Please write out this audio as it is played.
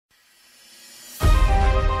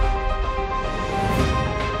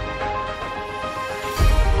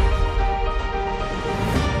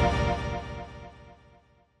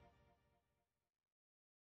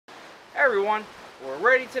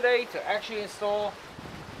ready today to actually install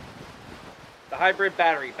the hybrid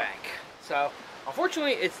battery bank. So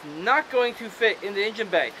unfortunately it's not going to fit in the engine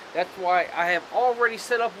bay. That's why I have already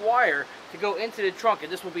set up wire to go into the trunk,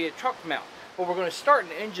 and this will be a truck mount. But we're going to start in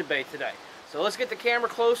the engine bay today. So let's get the camera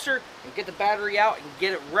closer and get the battery out and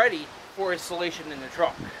get it ready for installation in the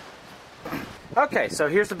trunk. Okay, so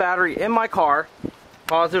here's the battery in my car,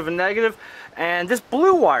 positive and negative, and this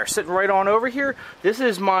blue wire sitting right on over here, this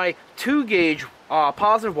is my 2-gauge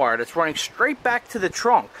positive wire that's running straight back to the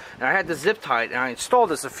trunk, and I had the zip tie it, and I installed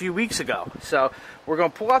this a few weeks ago. So we're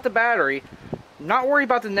going to pull out the battery, not worry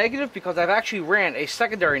about the negative because I've actually ran a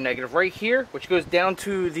secondary negative right here, which goes down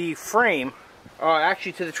to the frame,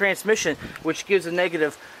 actually to the transmission, which gives a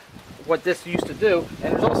negative what this used to do.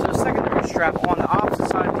 And there's also a secondary strap on the opposite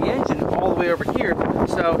side of the engine all the way over here.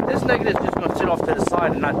 So this negative is just going to sit off to the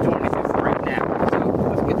side and not do anything for right now. So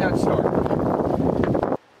let's get that started.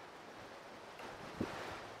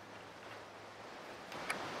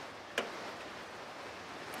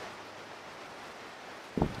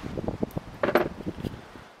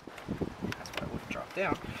 That's why it wouldn't drop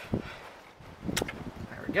down.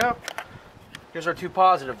 There we go. Here's our 2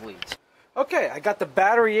 positive leads. Okay, I got the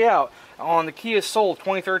battery out. On the Kia Soul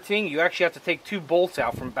 2013, you actually have to take 2 bolts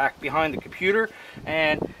out from back behind the computer,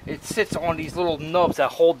 and it sits on these little nubs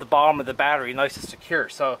that hold the bottom of the battery nice and secure.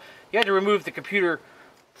 So you had to remove the computer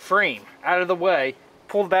frame out of the way,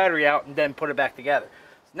 pull the battery out, and then put it back together.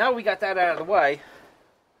 So now we got that out of the way,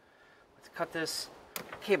 let's cut this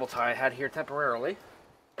cable tie I had here temporarily.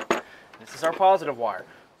 This is our positive wire.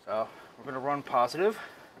 So we're going to run positive,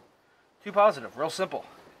 2 positive, real simple.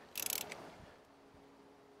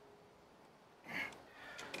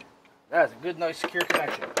 That's a good, nice, secure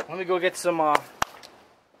connection. Let me go get some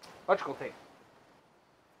electrical tape.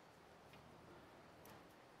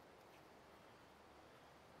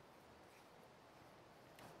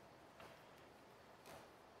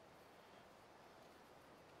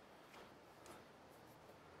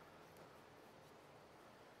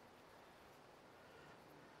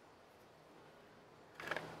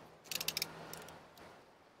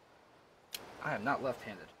 I am not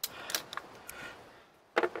left-handed.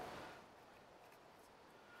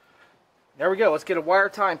 There we go. Let's get a wire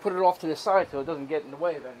tie and put it off to the side so it doesn't get in the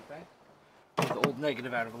way of anything. Get the old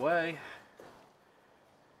negative out of the way.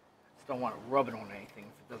 Just don't want to rub it on anything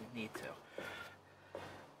if it doesn't need to.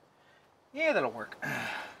 Yeah, that'll work.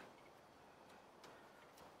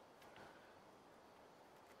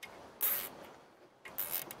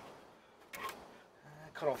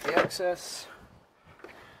 Cut off the excess.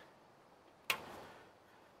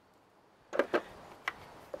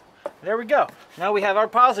 There we go. Now we have our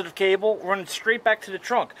positive cable running straight back to the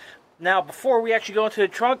trunk. Now before we actually go into the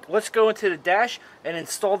trunk, let's go into the dash and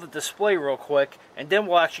install the display real quick, and then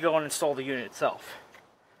we'll actually go and install the unit itself.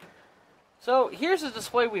 So here's the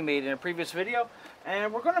display we made in a previous video,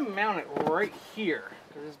 and we're going to mount it right here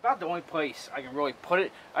because it's about the only place I can really put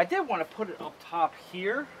it. I did want to put it up top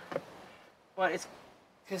here, but it's,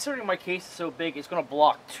 considering my case is so big, it's going to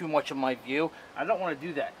block too much of my view. I don't want to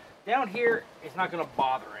do that. Down here, it's not going to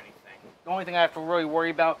bother anything. The only thing I have to really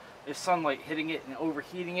worry about is sunlight hitting it and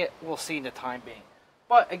overheating it. We'll see in the time being.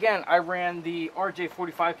 But again, I ran the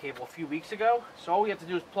RJ45 cable a few weeks ago, so all we have to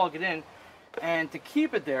do is plug it in. And to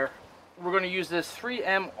keep it there, we're going to use this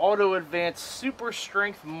 3M Auto Advanced Super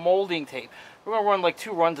Strength Molding Tape. We're going to run like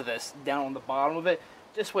 2 runs of this down on the bottom of it.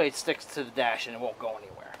 This way it sticks to the dash and it won't go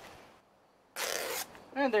anywhere.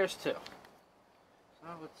 And there's 2. So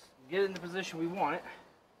let's get it in the position we want it.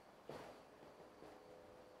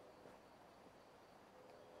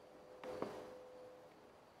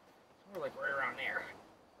 Like right around there.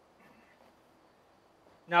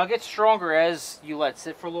 Now it gets stronger as you let it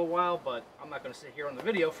sit for a little while, but I'm not going to sit here on the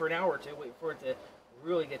video for an hour or 2 waiting for it to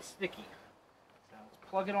really get sticky. So let's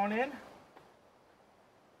plug it on in.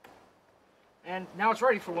 And now it's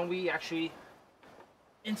ready for when we actually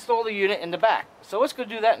install the unit in the back. So let's go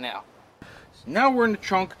do that now. So now we're in the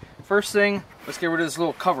trunk. First thing, let's get rid of this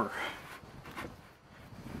little cover.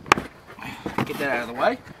 Get that out of the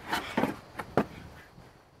way.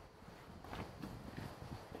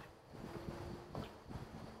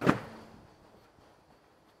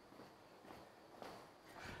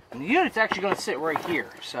 And the unit's actually going to sit right here,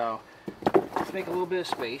 so let's make a little bit of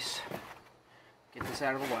space. Get this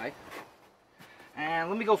out of the way. And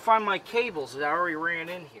let me go find my cables that I already ran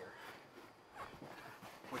in here,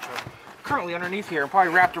 which are currently underneath here and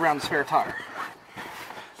probably wrapped around the spare tire.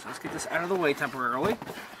 So let's get this out of the way temporarily.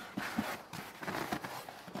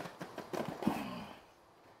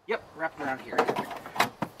 Yep, wrapped around here.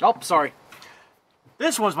 Oh, sorry.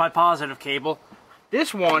 This one's my positive cable.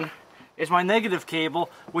 This one is my negative cable,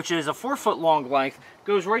 which is a 4-foot long length,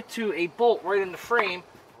 goes right to a bolt right in the frame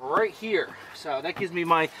right here. So that gives me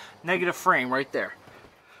my negative frame right there.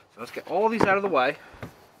 So let's get all these out of the way.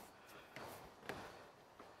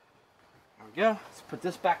 There we go. Let's put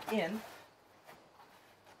this back in.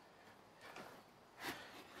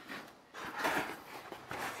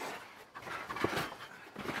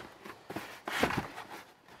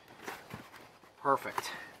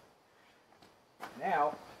 Perfect.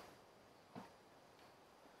 Now,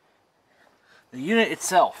 the unit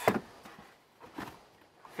itself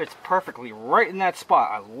fits perfectly right in that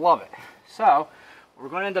spot. I love it. So, what we're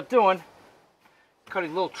going to end up doing,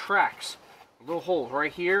 cutting little tracks, little holes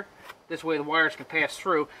right here. This way the wires can pass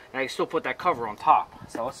through, and I can still put that cover on top.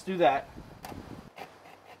 So let's do that.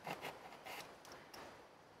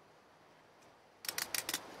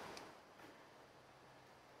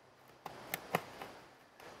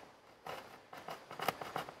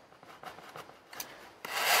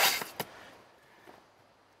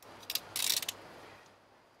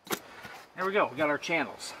 There we go, we got our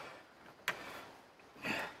channels.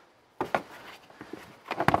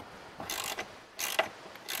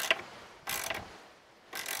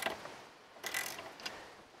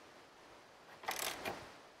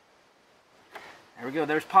 There we go,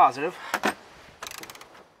 there's positive.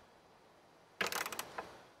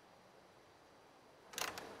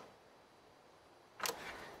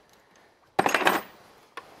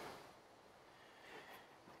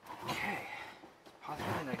 Okay,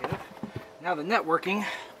 positive and negative. Now the networking,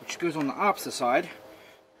 which goes on the opposite side.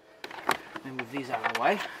 Let me move these out of the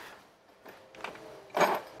way.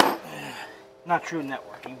 Not true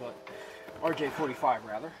networking, but RJ45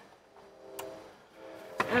 rather.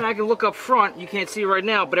 And I can look up front, you can't see right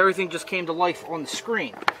now, but everything just came to life on the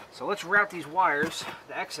screen. So let's route these wires,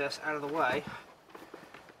 the excess, out of the way.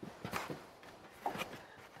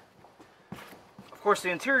 Of course, the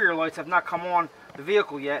interior lights have not come on the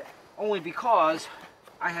vehicle yet, only because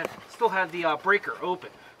I still have the breaker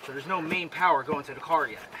open, so there's no main power going to the car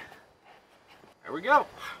yet. There we go.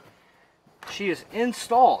 She is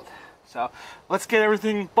installed. So let's get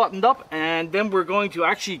everything buttoned up, and then we're going to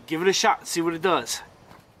actually give it a shot and see what it does.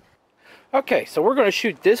 Okay, so we're going to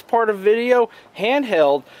shoot this part of video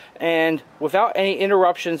handheld and without any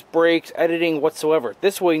interruptions, breaks, editing whatsoever.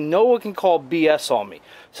 This way no one can call BS on me.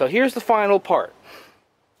 So here's the final part.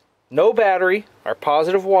 No battery, our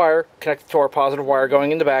positive wire connected to our positive wire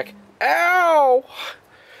going in the back. Ow!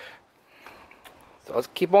 So let's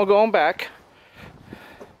keep on going back.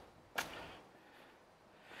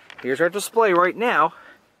 Here's our display right now,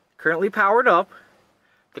 currently powered up.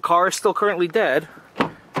 The car is still currently dead.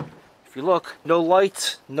 If you look, no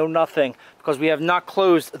lights, no nothing, because we have not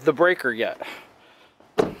closed the breaker yet.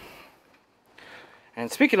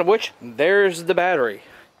 And speaking of which, there's the battery.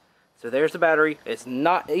 So there's the battery. It's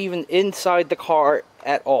not even inside the car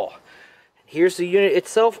at all. Here's the unit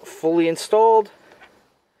itself, fully installed.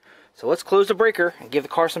 So let's close the breaker and give the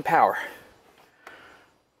car some power.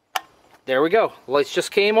 There we go. The lights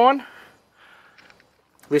just came on.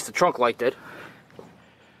 At least the trunk light did.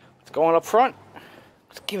 It's going up front.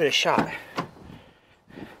 Let's give it a shot.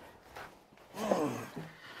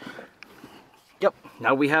 Yep,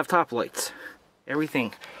 now we have top lights.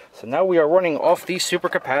 Everything. So now we are running off these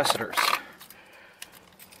supercapacitors.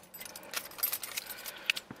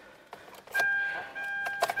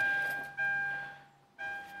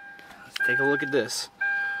 Let's take a look at this.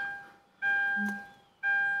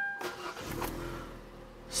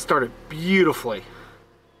 Started beautifully.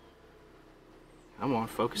 Come on,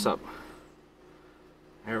 focus up.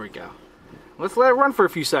 There we go. Let's let it run for a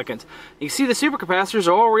few seconds. You can see the supercapacitors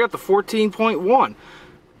are all the way up to 14.1.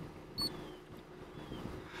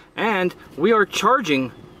 And we are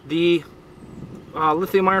charging the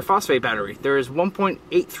lithium iron phosphate battery. There is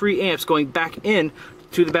 1.83 amps going back in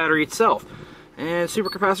to the battery itself. And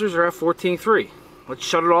supercapacitors are at 14.3. Let's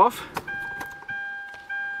shut it off.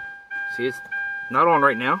 See, it's not on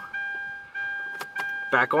right now.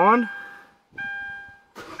 Back on.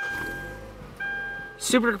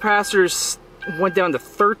 Supercapacitors went down to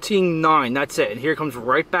 13.9. That's it. And here it comes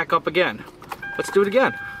right back up again. Let's do it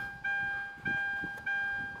again.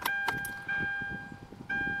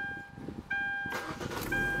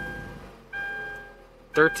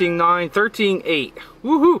 $13.9, $13.8.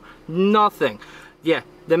 Woohoo! Nothing. Yeah,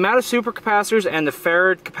 the amount of supercapacitors and the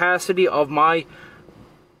farad capacity of my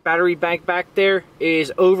battery bank back there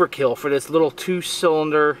is overkill for this little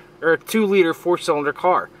 2-cylinder or 2-liter 4-cylinder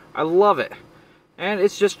car. I love it. And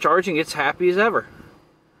it's just charging. It's happy as ever.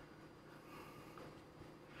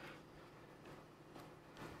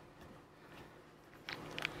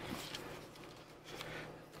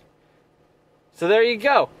 So there you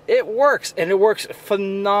go. It works, and it works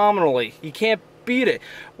phenomenally. You can't beat it.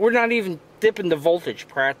 We're not even dipping the voltage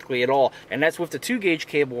practically at all, and that's with the 2-gauge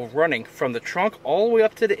cable running from the trunk all the way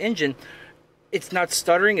up to the engine. It's not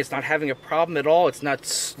stuttering, it's not having a problem at all, it's not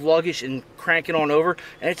sluggish and cranking on over,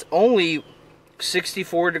 and it's only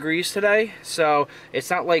 64 degrees today, so it's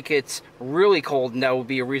not like it's really cold and that would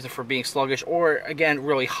be a reason for being sluggish, or again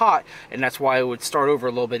really hot, and that's why it would start over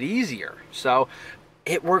a little bit easier. So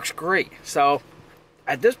it works great. So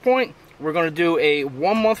at this point, we're going to do a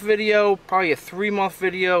 1-month video, probably a 3-month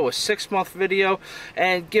video, a 6-month video,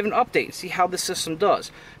 and give an update and see how the system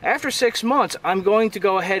does. After 6 months, I'm going to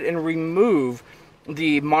go ahead and remove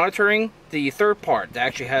the monitoring, the third part that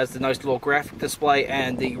actually has the nice little graphic display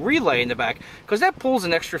and the relay in the back, because that pulls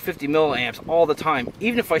an extra 50 milliamps all the time,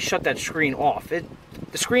 even if I shut that screen off.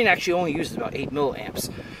 The screen actually only uses about 8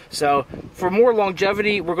 milliamps. So for more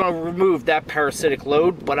longevity, we're going to remove that parasitic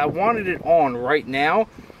load, but I wanted it on right now.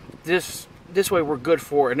 This way we're good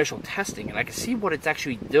for initial testing, and I can see what it's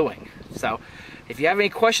actually doing. So if you have any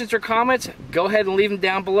questions or comments, go ahead and leave them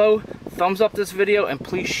down below. Thumbs up this video, and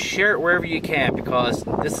please share it wherever you can, because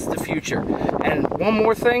this is the future. And one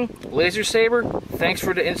more thing, Laser Saber, thanks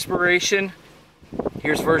for the inspiration.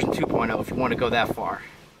 Here's version 2.0 if you want to go that far.